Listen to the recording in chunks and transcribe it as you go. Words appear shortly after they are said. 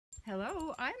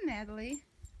Hello, I'm Natalie,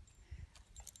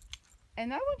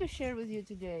 and I want to share with you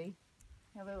today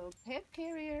a little pet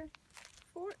carrier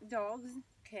for dogs,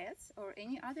 cats, or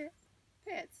any other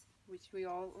pets, which we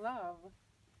all love.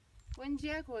 When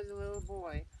Jack was a little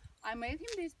boy, I made him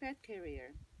this pet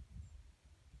carrier,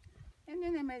 and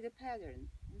then I made a pattern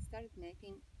and started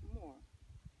making more.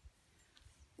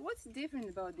 What's different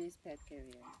about this pet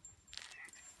carrier?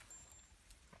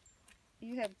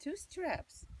 You have two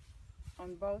straps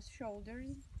on both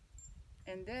shoulders,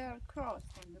 and they are crossed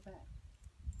on the back.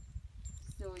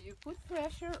 So you put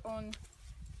pressure on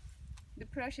the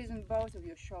pressure is on both of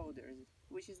your shoulders,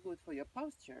 which is good for your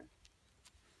posture.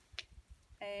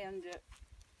 And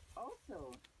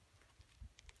also,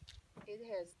 it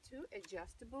has two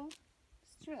adjustable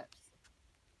straps.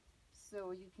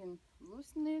 So you can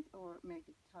loosen it or make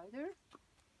it tighter.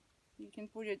 You can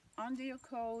put it under your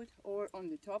coat or on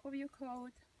the top of your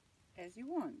coat as you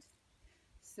want.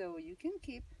 So you can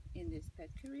keep in this pet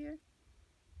carrier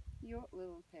your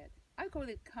little pet. I call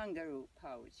it kangaroo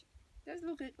pouch. Does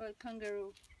look like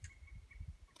kangaroo.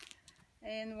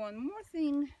 And one more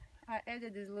thing, I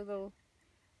added this little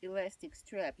elastic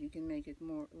strap. You can make it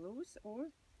more loose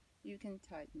or you can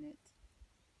tighten it.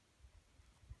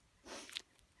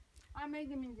 I made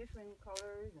them in different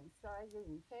colors and sizes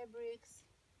and fabrics.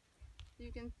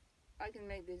 I can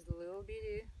make this a little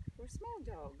bitty for small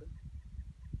dog.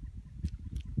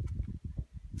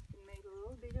 You can make a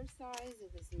little bigger size,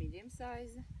 this medium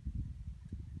size,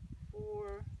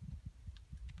 for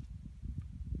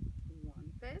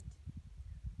one pet,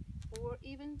 or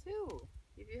even two.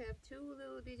 If you have two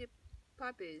little bitty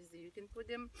puppies, you can put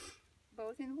them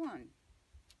both in one.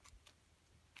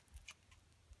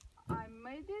 I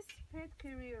made this pet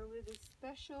carrier with a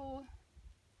special,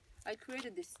 I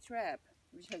created this strap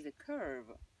which has a curve,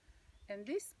 and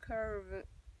this curve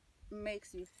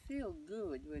makes you feel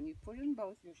good when you put it on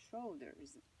both your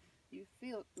shoulders. You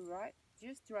feel right,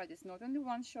 just right. It's not on the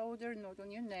one shoulder, not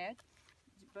on your neck,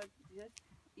 but just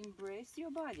embrace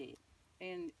your body.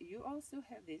 And you also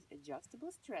have these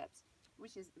adjustable straps,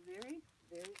 which is very,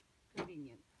 very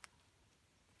convenient.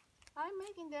 I'm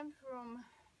making them from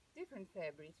different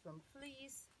fabrics, from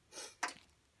fleece,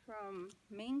 from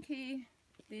minky,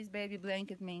 this baby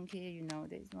blanket minky, you know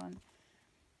this one.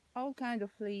 All kind of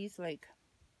fleece like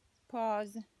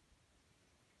paws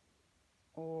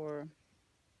or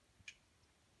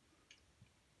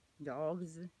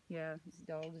dogs, yeah, it's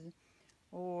dogs,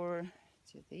 or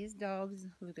just these dogs.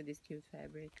 Look at this cute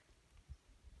fabric.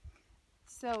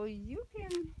 So you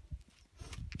can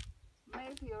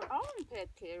make your own pet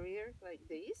carrier like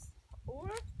this,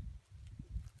 or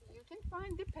you can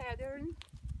find the pattern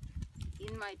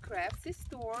in my Craftsy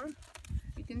store.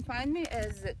 You can find me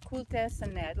as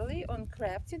Quiltessa Natalie on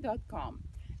craftsy.com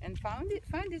and find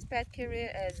this pet carrier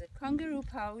as a kangaroo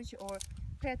pouch or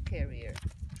pet carrier.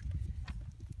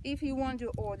 If you want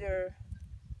to order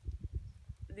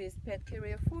this pet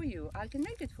carrier for you, I can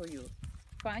make it for you.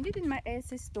 Find it in my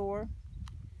Etsy store,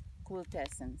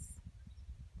 Quiltessence.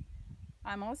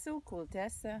 I'm also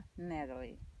Quiltessa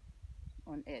Natalie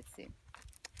on Etsy.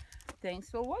 Thanks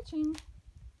for watching.